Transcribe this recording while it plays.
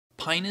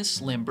Pinus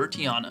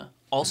lambertiana,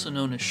 also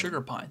known as sugar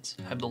pines,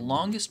 have the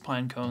longest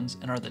pine cones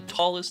and are the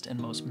tallest and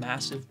most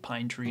massive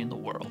pine tree in the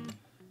world.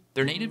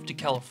 They're native to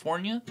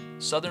California,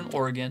 southern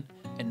Oregon,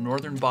 and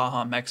northern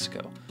Baja,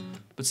 Mexico.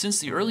 But since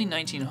the early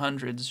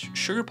 1900s,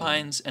 sugar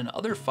pines and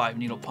other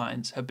five-needle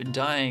pines have been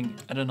dying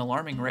at an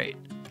alarming rate.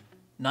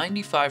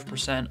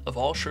 95% of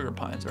all sugar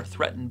pines are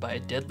threatened by a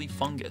deadly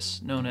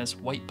fungus known as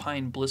white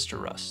pine blister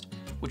rust,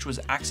 which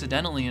was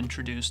accidentally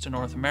introduced to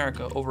North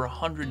America over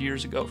 100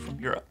 years ago from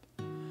Europe.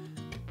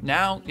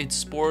 Now, its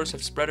spores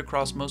have spread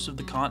across most of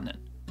the continent,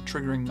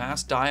 triggering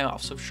mass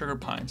die-offs of sugar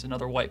pines and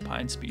other white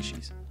pine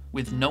species.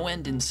 With no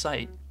end in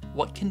sight,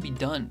 what can be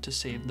done to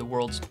save the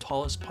world's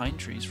tallest pine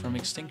trees from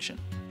extinction?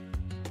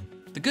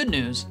 The good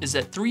news is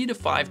that 3 to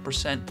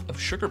 5% of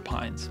sugar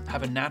pines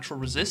have a natural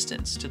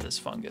resistance to this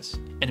fungus,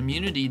 an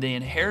immunity they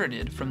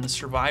inherited from the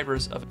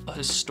survivors of a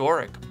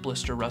historic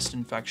blister rust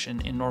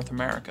infection in North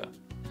America.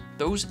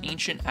 Those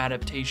ancient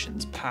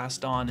adaptations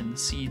passed on in the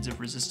seeds of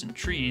resistant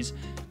trees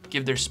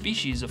give their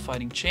species a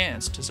fighting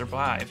chance to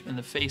survive in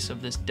the face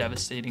of this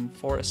devastating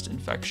forest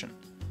infection.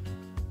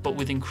 But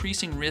with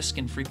increasing risk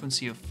and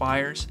frequency of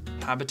fires,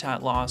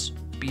 habitat loss,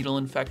 beetle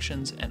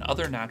infections, and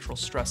other natural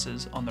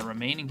stresses on the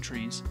remaining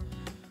trees,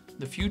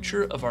 the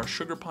future of our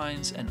sugar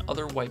pines and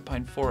other white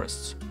pine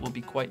forests will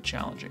be quite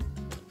challenging.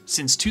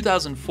 Since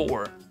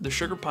 2004, the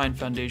Sugar Pine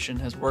Foundation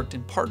has worked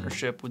in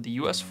partnership with the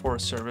U.S.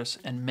 Forest Service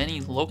and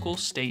many local,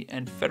 state,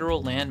 and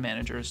federal land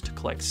managers to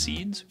collect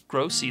seeds,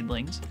 grow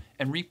seedlings,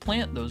 and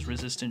replant those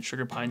resistant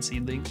sugar pine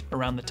seedlings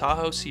around the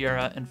Tahoe,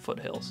 Sierra, and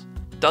foothills.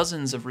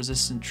 Dozens of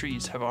resistant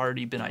trees have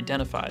already been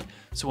identified,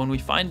 so when we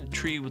find a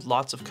tree with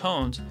lots of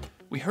cones,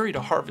 we hurry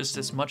to harvest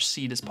as much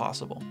seed as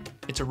possible.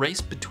 It's a race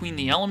between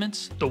the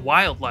elements, the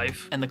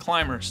wildlife, and the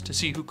climbers to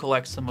see who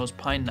collects the most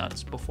pine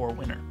nuts before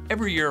winter.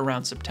 Every year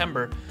around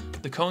September,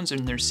 the cones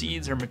and their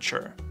seeds are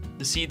mature.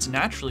 The seeds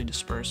naturally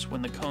disperse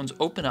when the cones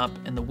open up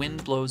and the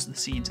wind blows the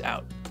seeds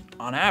out.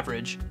 On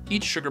average,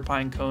 each sugar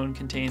pine cone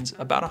contains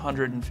about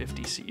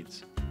 150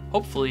 seeds.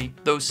 Hopefully,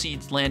 those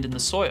seeds land in the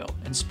soil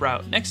and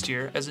sprout next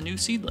year as a new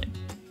seedling.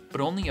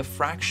 But only a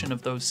fraction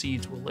of those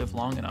seeds will live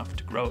long enough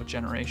to grow a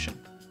generation.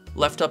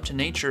 Left up to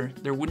nature,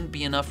 there wouldn't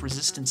be enough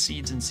resistant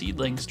seeds and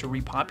seedlings to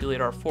repopulate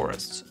our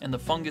forests, and the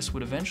fungus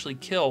would eventually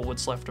kill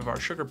what's left of our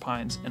sugar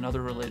pines and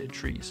other related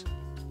trees.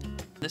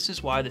 This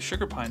is why the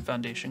Sugar Pine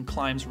Foundation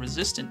climbs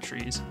resistant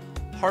trees,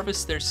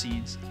 harvests their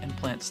seeds, and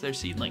plants their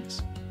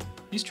seedlings.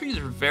 These trees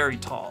are very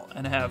tall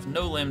and have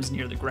no limbs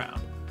near the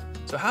ground.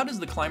 So how does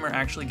the climber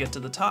actually get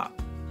to the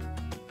top?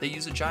 They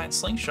use a giant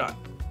slingshot.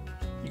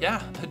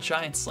 Yeah, a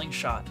giant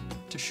slingshot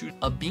to shoot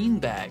a bean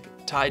bag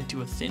tied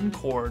to a thin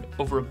cord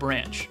over a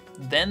branch.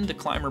 Then the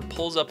climber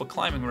pulls up a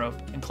climbing rope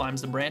and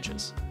climbs the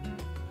branches.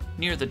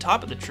 Near the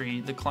top of the tree,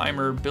 the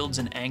climber builds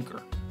an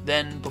anchor.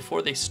 Then,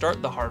 before they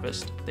start the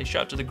harvest, they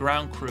shout to the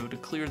ground crew to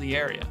clear the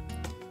area.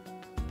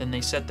 Then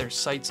they set their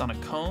sights on a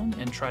cone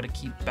and try to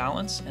keep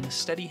balance and a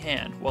steady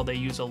hand while they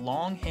use a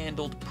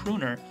long-handled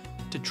pruner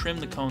to trim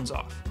the cones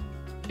off.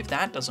 If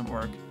that doesn't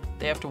work,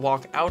 they have to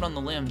walk out on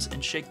the limbs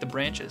and shake the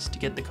branches to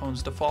get the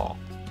cones to fall.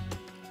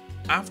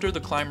 After the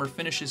climber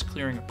finishes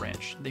clearing a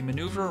branch, they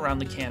maneuver around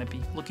the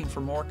canopy looking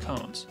for more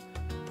cones.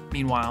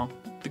 Meanwhile,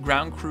 the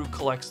ground crew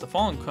collects the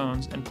fallen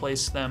cones and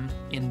places them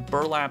in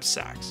burlap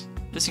sacks.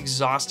 This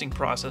exhausting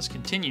process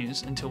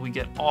continues until we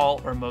get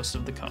all or most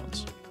of the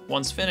cones.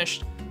 Once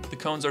finished, the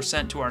cones are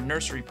sent to our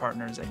nursery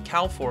partners at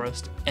Cal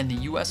Forest and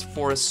the U.S.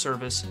 Forest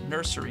Service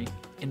Nursery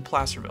in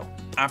Placerville.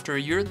 After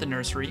a year at the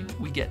nursery,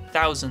 we get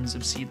thousands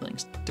of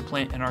seedlings to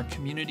plant in our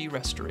community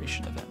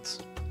restoration events.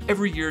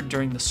 Every year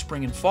during the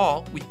spring and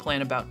fall, we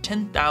plant about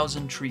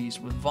 10,000 trees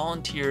with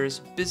volunteers,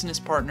 business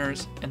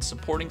partners, and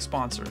supporting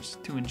sponsors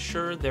to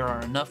ensure there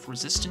are enough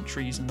resistant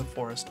trees in the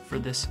forest for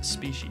this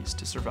species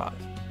to survive.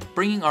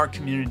 Bringing our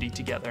community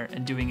together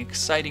and doing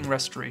exciting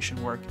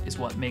restoration work is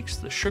what makes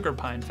the Sugar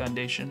Pine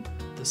Foundation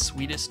the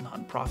sweetest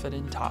nonprofit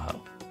in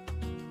Tahoe.